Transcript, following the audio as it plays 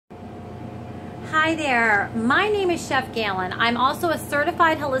Hi there, my name is Chef Gailyn. I'm also a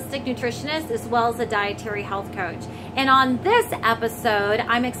certified holistic nutritionist as well as a dietary health coach. And on this episode,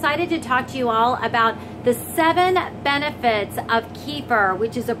 I'm excited to talk to you all about the 7 benefits of kefir,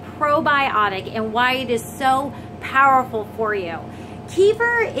 which is a probiotic, and why it is so powerful for you.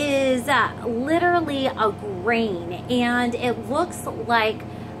 Kefir is literally a grain, and it looks like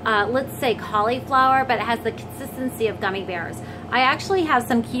let's say cauliflower, but it has the consistency of gummy bears. I actually have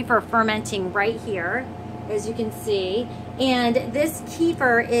some kefir fermenting right here, as you can see. And this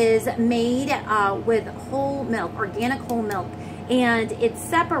kefir is made with whole milk, organic whole milk. And it's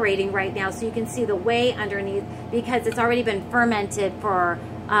separating right now, so you can see the whey underneath because it's already been fermented for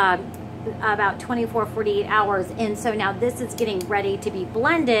about 24, 48 hours. And so now this is getting ready to be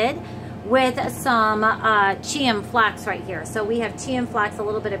blended with some chia and flax right here. So we have chia and flax, a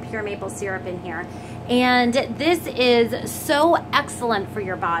little bit of pure maple syrup in here. And this is so excellent for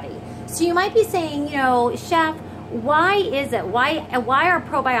your body. So you might be saying, you know, Chef, why is it? Why are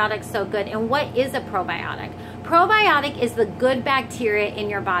probiotics so good? And what is a probiotic? Probiotic is the good bacteria in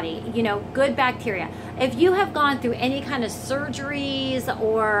your body, you know, good bacteria. If you have gone through any kind of surgeries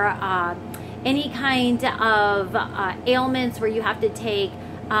or any kind of ailments where you have to take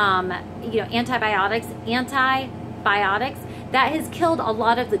you know, antibiotics, that has killed a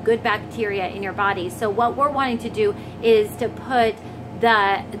lot of the good bacteria in your body. So what we're wanting to do is to put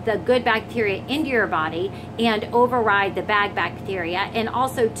the good bacteria into your body and override the bad bacteria. And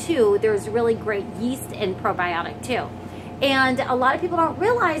also too, there's really great yeast in probiotic too. And a lot of people don't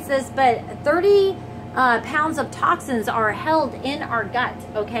realize this, but 30 pounds of toxins are held in our gut,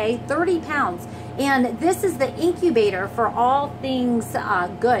 okay? 30 pounds. And this is the incubator for all things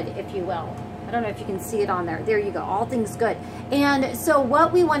good, if you will. I don't know if you can see it on there. There you go, all things good. And so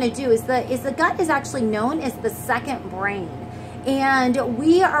what we want to do is the gut is actually known as the second brain. And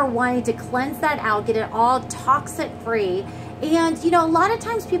we are wanting to cleanse that out, get it all toxic free. And you know, a lot of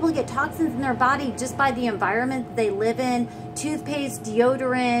times people get toxins in their body just by the environment that they live in, toothpaste,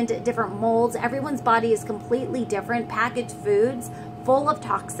 deodorant, different molds. Everyone's body is completely different. Packaged foods full of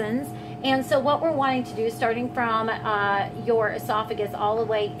toxins. And so what we're wanting to do, starting from your esophagus all the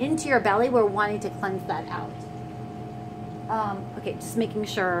way into your belly, we're wanting to cleanse that out. Okay, just making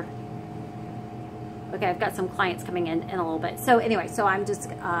sure. Okay, I've got some clients coming in a little bit. So anyway, so I'm just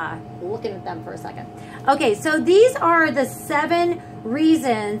looking at them for a second. Okay, so these are the 7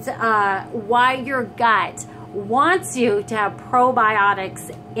 reasons why your gut wants you to have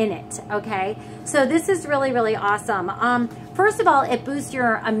probiotics in it, okay? So this is really, really awesome. First of all, it boosts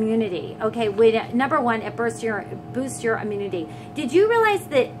your immunity, okay? Number 1, it boosts your immunity. Did you realize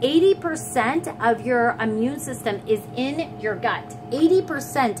that 80% of your immune system is in your gut?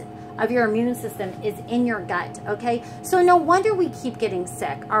 80% of your immune system is in your gut, okay? So no wonder we keep getting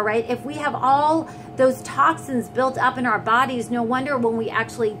sick, all right? If we have all those toxins built up in our bodies, no wonder when we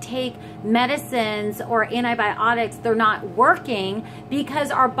actually take medicines or antibiotics, they're not working because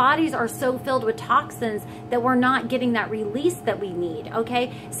our bodies are so filled with toxins that we're not getting that release that we need,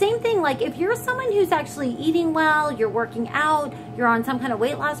 okay? Same thing, like if you're someone who's actually eating well, you're working out, you're on some kind of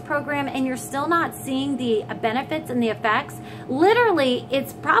weight loss program, and you're still not seeing the benefits and the effects, literally,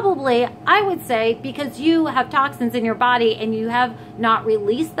 it's probably, I would say, because you have toxins in your body and you have not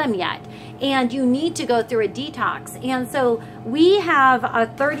released them yet. And you need to go through a detox. And so we have a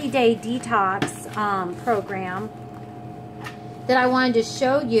 30-day detox program that I wanted to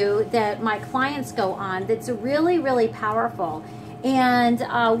show you that my clients go on that's really, really powerful.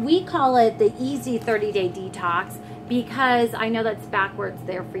 And we call it the Easy 30-Day Detox because I know that's backwards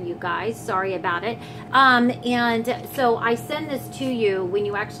there for you guys. Sorry about it. And so I send this to you when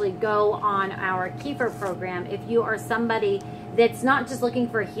you actually go on our kefir program. If you are somebody that's not just looking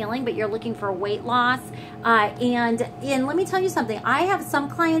for healing, but you're looking for weight loss. And let me tell you something. I have some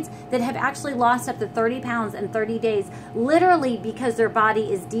clients that have actually lost up to 30 pounds in 30 days, literally because their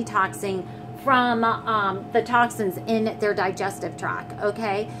body is detoxing from the toxins in their digestive tract,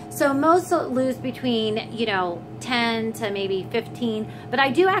 okay? So most lose between, you know, 10 to maybe 15, but I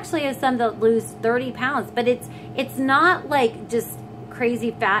do actually have some that lose 30 pounds, but it's not like just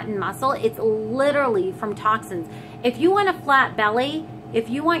crazy fat and muscle. It's literally from toxins. If you want a flat belly, if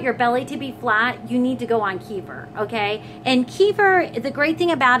you want your belly to be flat, you need to go on kefir, okay? And kefir, the great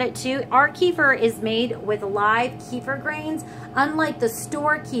thing about it too, our kefir is made with live kefir grains, unlike the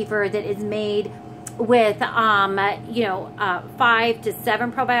store kefir that is made with, 5 to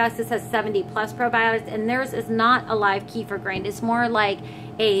 7 probiotics. This has 70 plus probiotics, and theirs is not a live kefir grain. It's more like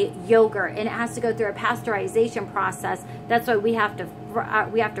a yogurt, and it has to go through a pasteurization process. That's why we have to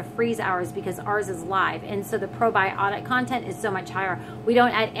freeze ours, because ours is live, and so the probiotic content is so much higher. We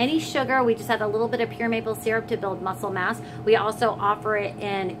don't add any sugar. We just add a little bit of pure maple syrup to build muscle mass. We also offer it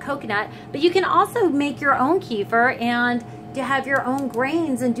in coconut, but you can also make your own kefir and to have your own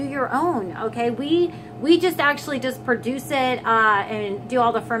grains and do your own. Okay, we just actually just produce it and do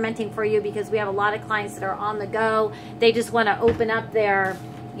all the fermenting for you, because we have a lot of clients that are on the go. They just want to open up their,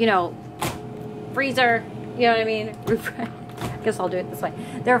 freezer, you know what I mean? I guess I'll do it this way.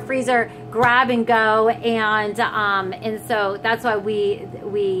 Their freezer, grab and go, and so that's why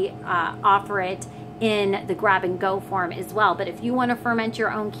we offer it in the grab and go form as well. But if you want to ferment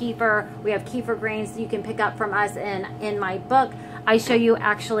your own kefir, we have kefir grains you can pick up from us. In my book, I show you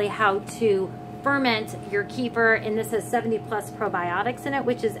actually how to ferment your kefir, and this has 70 plus probiotics in it,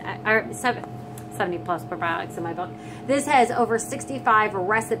 which is 70 plus probiotics in my book. This has over 65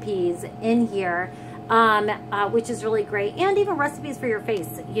 recipes in here, which is really great, and even recipes for your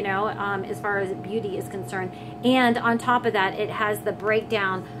face, as far as beauty is concerned. And on top of that, it has the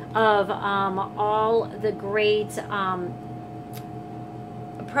breakdown of all the great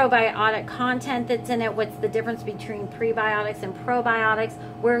probiotic content that's in it, what's the difference between prebiotics and probiotics,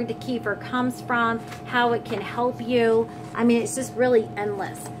 where the kefir comes from, how it can help you. I mean, it's just really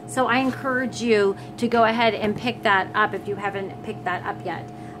endless. So I encourage you to go ahead and pick that up if you haven't picked that up yet.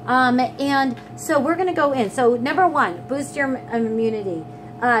 And so we're going to go in. So number 1, boost your immunity.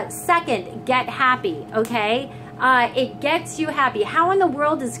 Second, get happy, okay? It gets you happy. How in the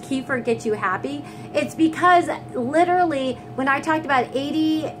world does kefir get you happy? It's because literally when I talked about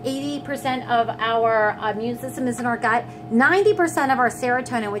 80% of our immune system is in our gut, 90% of our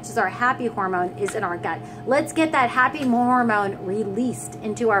serotonin, which is our happy hormone, is in our gut. Let's get that happy hormone released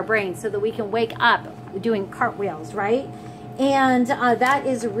into our brain so that we can wake up doing cartwheels, right? And that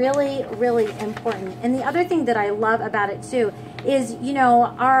is really, really important. And the other thing that I love about it too is,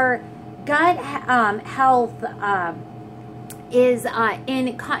 our gut health is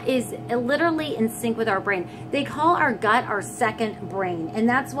literally in sync with our brain. They call our gut our second brain, and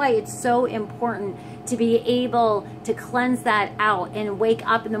that's why it's so important to be able to cleanse that out and wake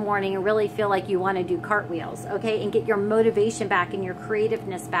up in the morning and really feel like you want to do cartwheels, okay, and get your motivation back and your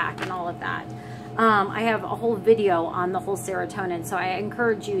creativeness back and all of that. I have a whole video on the whole serotonin, so I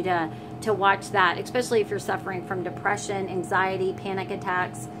encourage you to watch that, especially if you're suffering from depression, anxiety, panic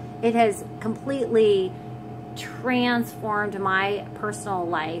attacks. It has completely transformed my personal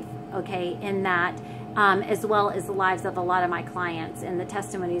life, okay, in that, as well as the lives of a lot of my clients, and the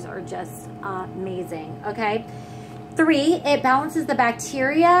testimonies are just amazing, okay? 3, it balances the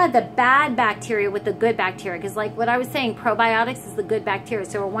bacteria, the bad bacteria with the good bacteria, because like what I was saying, probiotics is the good bacteria,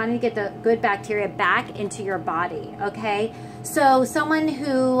 so we're wanting to get the good bacteria back into your body, okay? So someone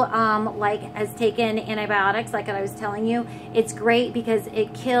who like has taken antibiotics, like I was telling you, it's great because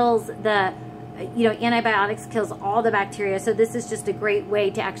it kills the, antibiotics kills all the bacteria, so this is just a great way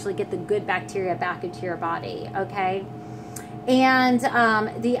to actually get the good bacteria back into your body, okay? And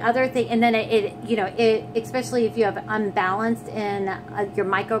the other thing, and then it especially if you have unbalanced in your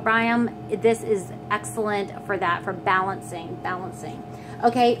microbiome, this is excellent for that, for balancing.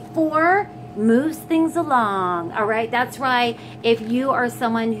 Okay, 4, moves things along. All right, that's right. If you are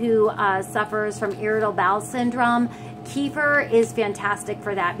someone who suffers from irritable bowel syndrome, kefir is fantastic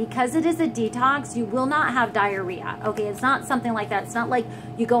for that. Because it is a detox, you will not have diarrhea. Okay, it's not something like that. It's not like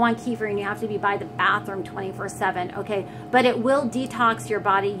you go on kefir and you have to be by the bathroom 24/7. Okay, but it will detox your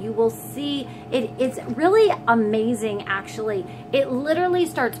body. You will see it. It's really amazing, actually. It literally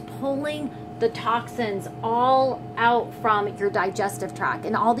starts pulling the toxins all out from your digestive tract,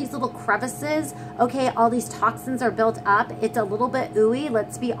 and all these little crevices, okay, all these toxins are built up. It's a little bit ooey,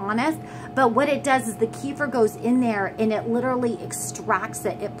 let's be honest, but what it does is the kefir goes in there and it literally extracts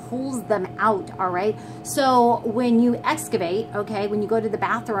it. It pulls them out, all right? So when you excavate, okay, when you go to the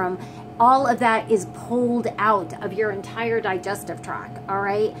bathroom, all of that is pulled out of your entire digestive tract, all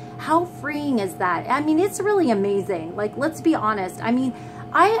right? How freeing is that? I mean, it's really amazing. Like, let's be honest. I mean,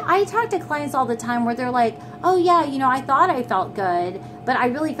 I talk to clients all the time where they're like, oh yeah, I thought I felt good, but I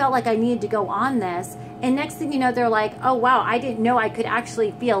really felt like I needed to go on this. And next thing you know, they're like, oh wow, I didn't know I could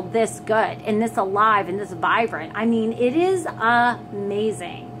actually feel this good and this alive and this vibrant. I mean, it is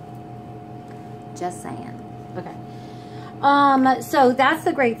amazing. Just saying. Okay. So that's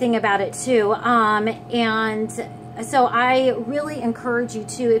the great thing about it too. And so I really encourage you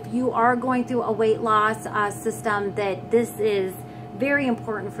to, if you are going through a weight loss system, that this is very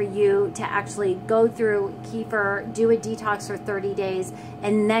important for you to actually go through kefir, do a detox for 30 days,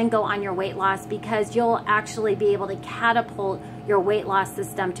 and then go on your weight loss, because you'll actually be able to catapult your weight loss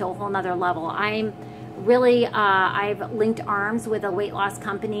system to a whole nother level. I'm really, I've linked arms with a weight loss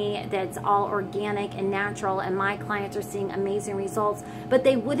company that's all organic and natural, and my clients are seeing amazing results, but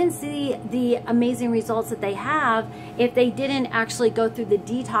they wouldn't see the amazing results that they have if they didn't actually go through the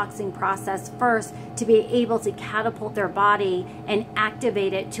detoxing process first to be able to catapult their body and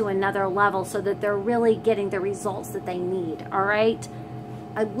activate it to another level so that they're really getting the results that they need. All right?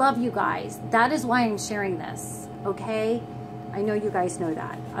 I love you guys. That is why I'm sharing this, okay? I know you guys know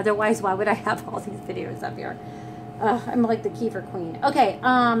that. Otherwise, why would I have all these videos up here? I'm like the kefir queen. Okay,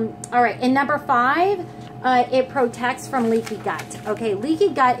 all right. And number 5, it protects from leaky gut. Okay,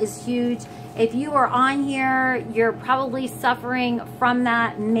 leaky gut is huge. If you are on here, you're probably suffering from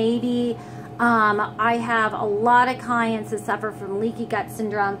that, maybe. I have a lot of clients that suffer from leaky gut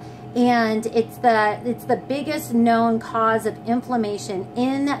syndrome, and it's the biggest known cause of inflammation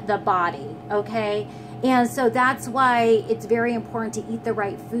in the body, okay? And so that's why it's very important to eat the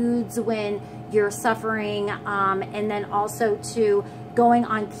right foods when you're suffering, and then also to going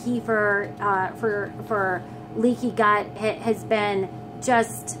on kefir for leaky gut has been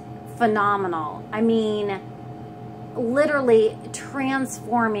just phenomenal. I mean, literally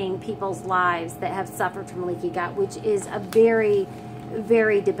transforming people's lives that have suffered from leaky gut, which is a very,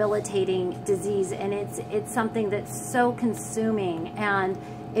 very debilitating disease, and it's something that's so consuming, and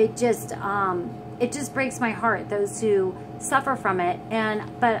it just breaks my heart, those who suffer from it.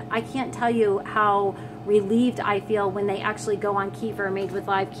 But I can't tell you how relieved I feel when they actually go on kefir made with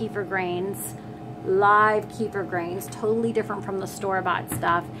live kefir grains, totally different from the store-bought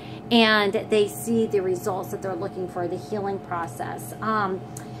stuff, and they see the results that they're looking for, the healing process.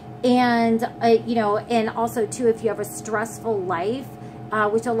 You know, and also too, if you have a stressful life,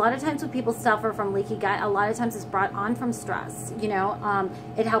 which a lot of times when people suffer from leaky gut, a lot of times it's brought on from stress, you know,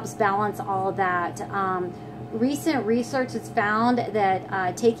 it helps balance all of that. Recent research has found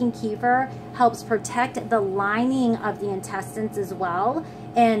that taking kefir helps protect the lining of the intestines as well,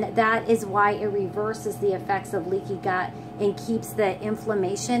 and that is why it reverses the effects of leaky gut and keeps the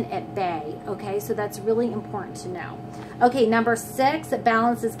inflammation at bay, okay? So that's really important to know. Okay, number 6, it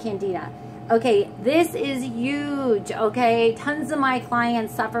balances candida. Okay, this is huge, okay? Tons of my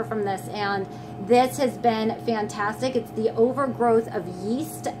clients suffer from this, and this has been fantastic. It's the overgrowth of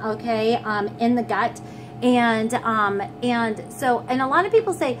yeast, okay, in the gut. And a lot of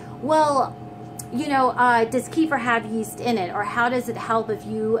people say, well, you know, does kefir have yeast in it, or how does it help if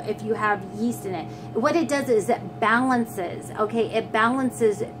you have yeast in it? What it does is it balances, okay? It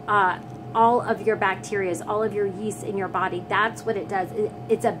balances all of your bacteria, all of your yeast in your body. That's what it does.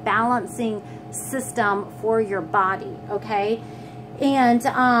 It's a balancing system for your body, okay? And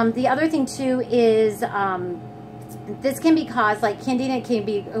the other thing too is this can be caused, like candida can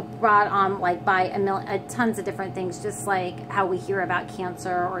be brought on like by tons of different things, just like how we hear about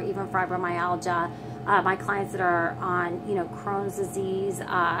cancer or even fibromyalgia. My clients that are on, you know, Crohn's disease,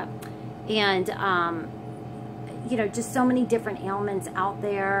 you know, just so many different ailments out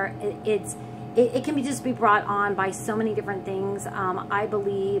there. It can just be brought on by so many different things. I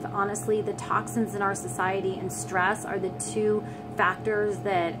believe, honestly, the toxins in our society and stress are the 2 factors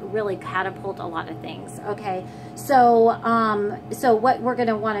that really catapult a lot of things, okay? So, so what we're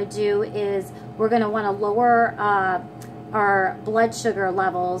gonna wanna do is we're gonna wanna lower our blood sugar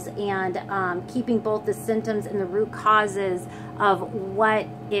levels, and keeping both the symptoms and the root causes of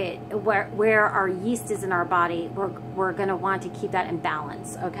where our yeast is in our body. We're going to want to keep that in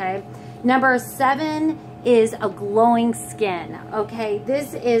balance, okay? Number 7 is a glowing skin, okay?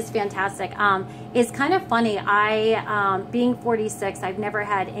 This is fantastic. It's kind of funny. Being 46, I've never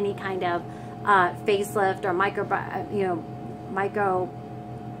had any kind of facelift or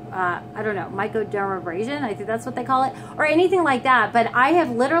microdermabrasion, I think that's what they call it, or anything like that. But I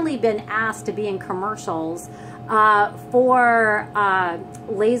have literally been asked to be in commercials for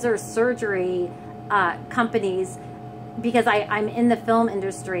laser surgery companies, because I'm in the film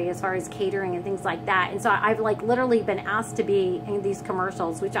industry as far as catering and things like that. And so I've like literally been asked to be in these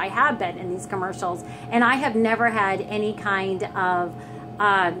commercials, which I have been in these commercials, and I have never had any kind of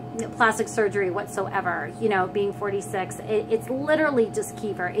plastic surgery whatsoever. You know, being 46, it's literally just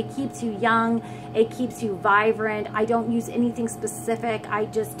kefir. It keeps you young, it keeps you vibrant. I don't use anything specific. I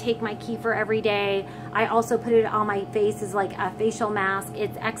just take my kefir every day. I also put it on my face as like a facial mask.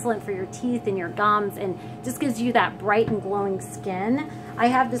 It's excellent for your teeth and your gums, and just gives you that bright and glowing skin. I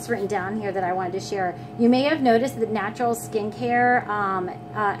have this written down here that I wanted to share. You may have noticed that natural skincare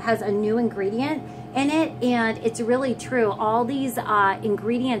has a new ingredient in it, and it's really true. All these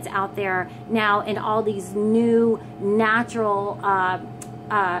ingredients out there now, and all these new natural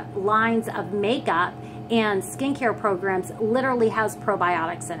lines of makeup and skincare programs literally has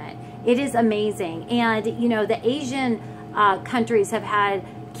probiotics in it. It is amazing. And you know, the Asian countries have had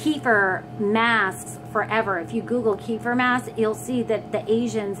kefir masks forever. If you Google kefir mask, you'll see that the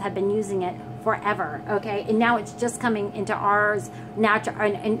Asians have been using it forever. Okay, and now it's just coming into ours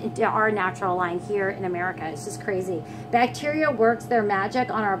into our natural line here in America. It's just crazy. Bacteria works their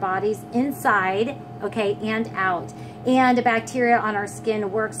magic on our bodies inside, okay, and out. And the bacteria on our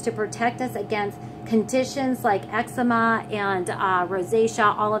skin works to protect us against conditions like eczema and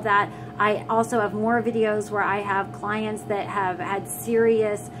rosacea, all of that. I also have more videos where I have clients that have had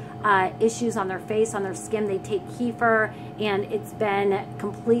serious issues on their face, on their skin. They take kefir and it's been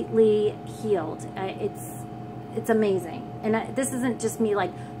completely healed. It's amazing. And this isn't just me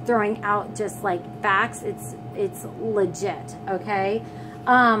like throwing out just like facts. It's legit, okay?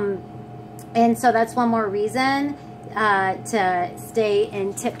 And so that's one more reason to stay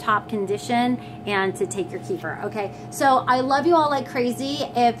in tip-top condition and to take your kefir. Okay, so I love you all like crazy.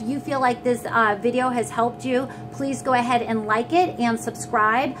 If you feel like this video has helped you, please go ahead and like it and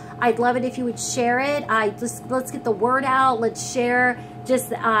subscribe. I'd love it if you would share it. Let's get the word out. Let's share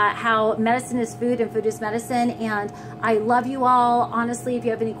just how medicine is food and food is medicine. And I love you all. Honestly, if you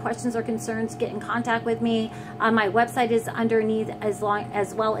have any questions or concerns, get in contact with me. My website is underneath, as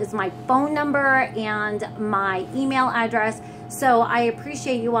well as my phone number and my email address. So I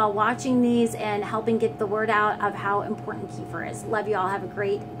appreciate you all watching these and helping get the word out of how important kefir is. Love you all. Have a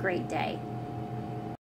great, great day.